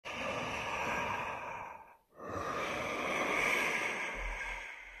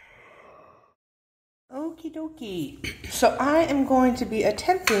Okie dokie. So I am going to be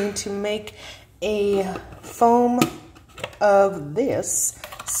attempting to make a foam of this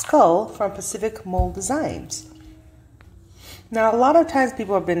skull from Pacific Mold Designs. Now, a lot of times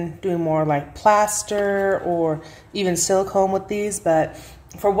people have been doing more like plaster or even silicone with these, but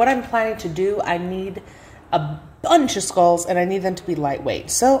for what I'm planning to do, I need a bunch of skulls and I need them to be lightweight.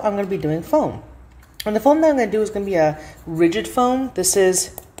 So I'm going to be doing foam. And the foam that I'm going to do is going to be a rigid foam. This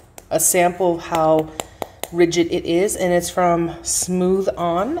is a sample of how rigid it is, and it's from Smooth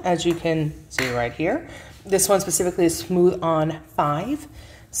On, as you can see right here. This one specifically is Smooth On 5.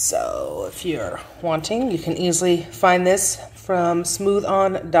 So if you're wanting, you can easily find this from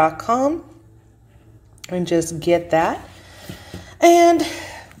smoothon.com and just get that. And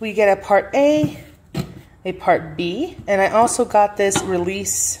we get a part A, a part B, and I also got this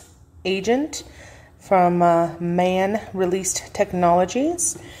release agent from Man Released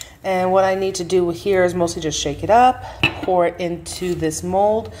Technologies. And what I need to do here is mostly just shake it up, pour it into this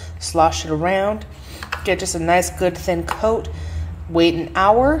mold, slosh it around, get just a nice good thin coat, wait an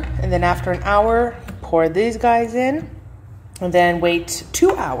hour, and then after an hour, pour these guys in, and then wait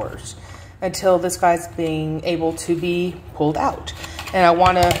 2 hours until this guy's being able to be pulled out. And I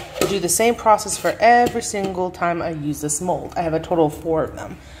want to do the same process for every single time I use this mold. I have a total of 4 of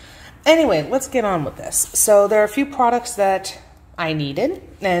them. Anyway, let's get on with this. So there are a few products that I needed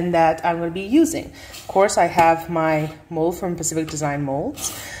and that I'm going to be using. Of course, I have my mold from Pacific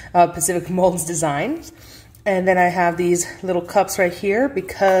Molds Designs. And then I have these little cups right here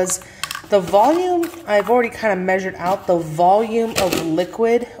because the volume, I've already kind of measured out the volume of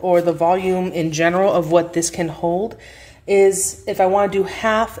liquid, or the volume in general of what this can hold is, if I want to do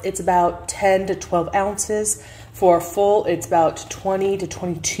half, it's about 10 to 12 ounces. For a full, it's about 20 to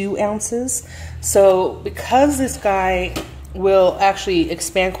 22 ounces. So because this guy will actually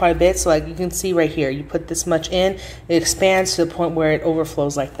expand quite a bit, so like you can see right here, you put this much in, it expands to the point where it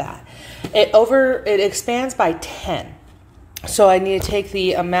overflows like that. It expands by 10. So I need to take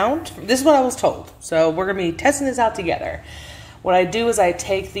the amount. This is what I was told. So we're going to be testing this out together. What I do is I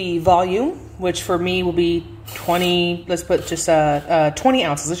take the volume, which for me will be 20, let's put just 20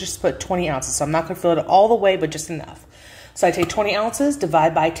 ounces. Let's just put 20 ounces. So I'm not going to fill it all the way, but just enough. So I take 20 ounces,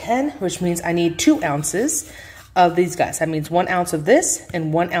 divide by 10, which means I need 2 ounces of these guys. That means 1 ounce of this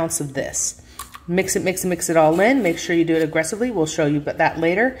and 1 ounce of this. Mix it all in. Make sure you do it aggressively. We'll show you that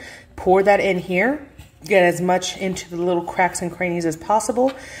later. Pour that in here. Get as much into the little cracks and crannies as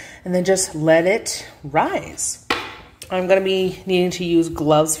possible, and then just let it rise. I'm going to be needing to use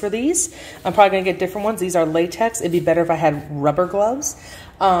gloves for these. I'm probably going to get different ones. These are latex. It'd be better if I had rubber gloves.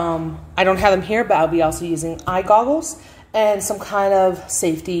 I don't have them here, but I'll be also using eye goggles and some kind of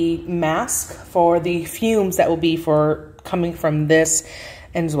safety mask for the fumes that will be coming from this,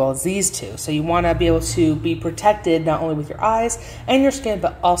 and as well as these two. So you want to be able to be protected not only with your eyes and your skin,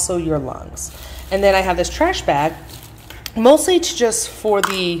 but also your lungs. And then I have this trash bag, mostly just for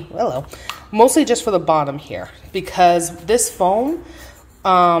the bottom here, because this foam,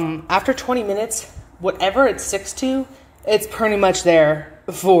 after 20 minutes, whatever it sticks to, it's pretty much there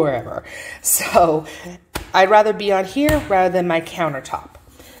forever. So I'd rather be on here rather than my countertop.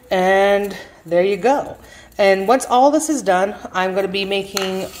 And there you go. And once all this is done, I'm going to be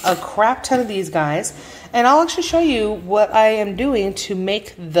making a crap ton of these guys. And I'll actually show you what I am doing to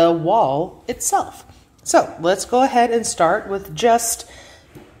make the wall itself. So let's go ahead and start with just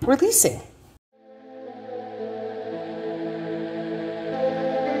releasing.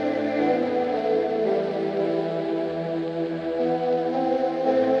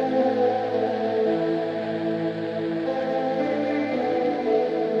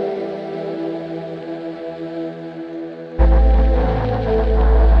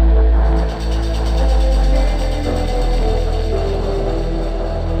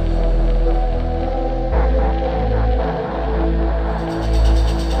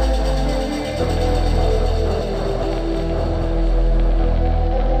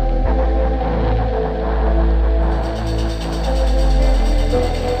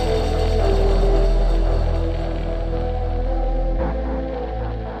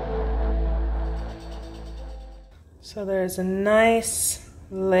 So there's a nice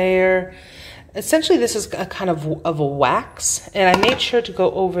layer. Essentially, this is a kind of a wax, and I made sure to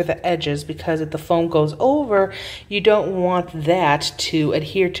go over the edges because if the foam goes over, you don't want that to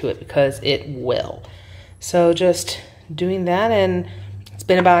adhere to it because it will. So just doing that, and it's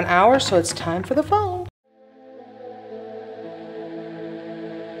been about an hour, so it's time for the foam.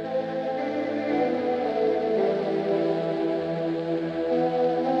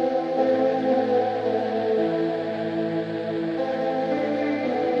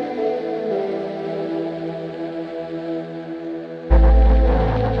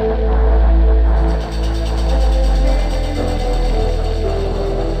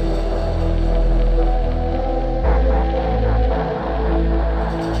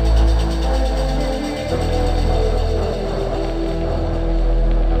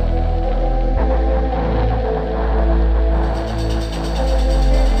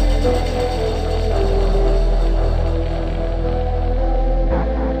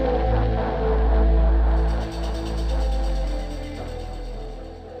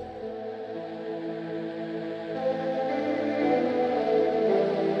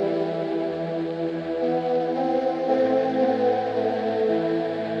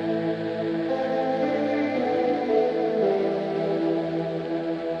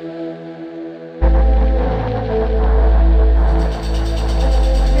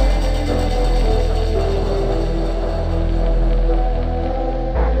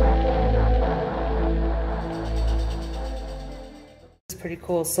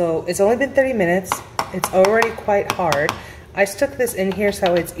 Cool, so it's only been 30 minutes. It's already quite hard. I stuck this in here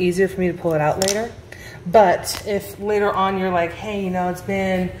so it's easier for me to pull it out later. But if later on you're like, hey, you know, it's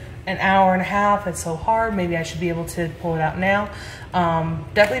been an hour and a half, it's so hard, maybe I should be able to pull it out now.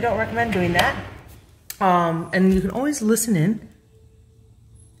 Definitely don't recommend doing that. And you can always listen in.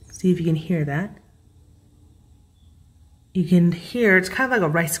 See if you can hear that. You can hear, it's kind of like a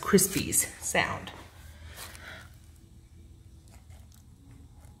Rice Krispies sound.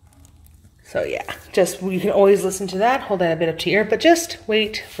 So yeah, just, you can always listen to that, hold that a bit up to your ear, but just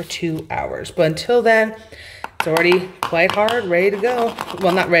wait for 2 hours. But until then, it's already quite hard, ready to go.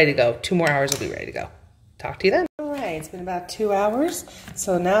 Well, not ready to go, 2 more hours will be ready to go. Talk to you then. All right, it's been about 2 hours.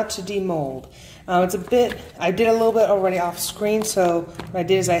 So now to demold. It's a bit, I did a little bit already off screen, so what I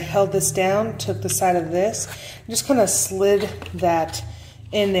did is I held this down, took the side of this, and just kind of slid that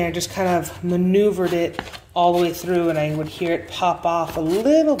in there, just kind of maneuvered it all the way through, and I would hear it pop off a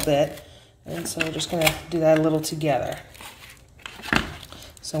little bit. And so we're just gonna do that a little together.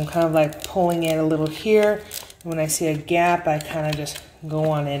 So I'm kind of like pulling it a little here. And when I see a gap, I kind of just go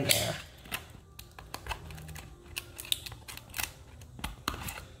on in there.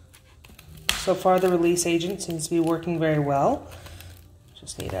 So far the release agent seems to be working very well.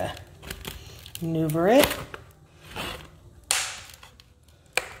 Just need to maneuver it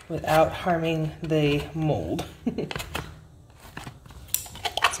without harming the mold.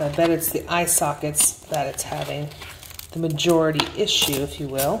 So I bet it's the eye sockets that it's having the majority issue, if you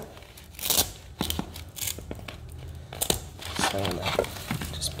will. So I'm gonna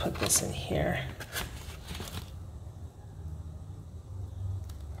just put this in here.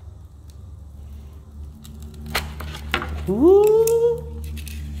 Ooh!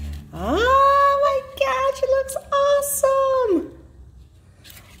 Oh my gosh, it looks awesome!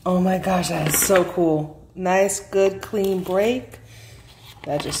 Oh my gosh, that is so cool. Nice, good, clean break.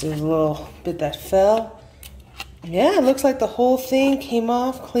 That just is a little bit that fell. Yeah, it looks like the whole thing came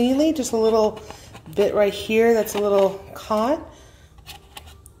off cleanly. Just a little bit right here that's a little caught.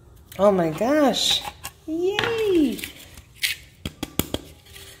 Oh my gosh. Yay!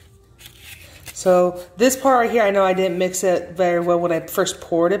 So this part right here, I know I didn't mix it very well when I first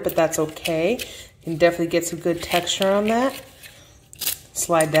poured it, but that's okay. You can definitely get some good texture on that.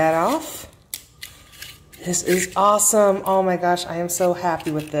 Slide that off. This is awesome. Oh my gosh, I am so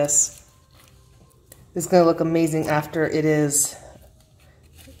happy with this. It's gonna look amazing after it is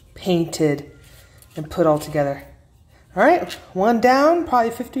painted and put all together. All right, one down,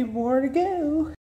 probably 50 more to go.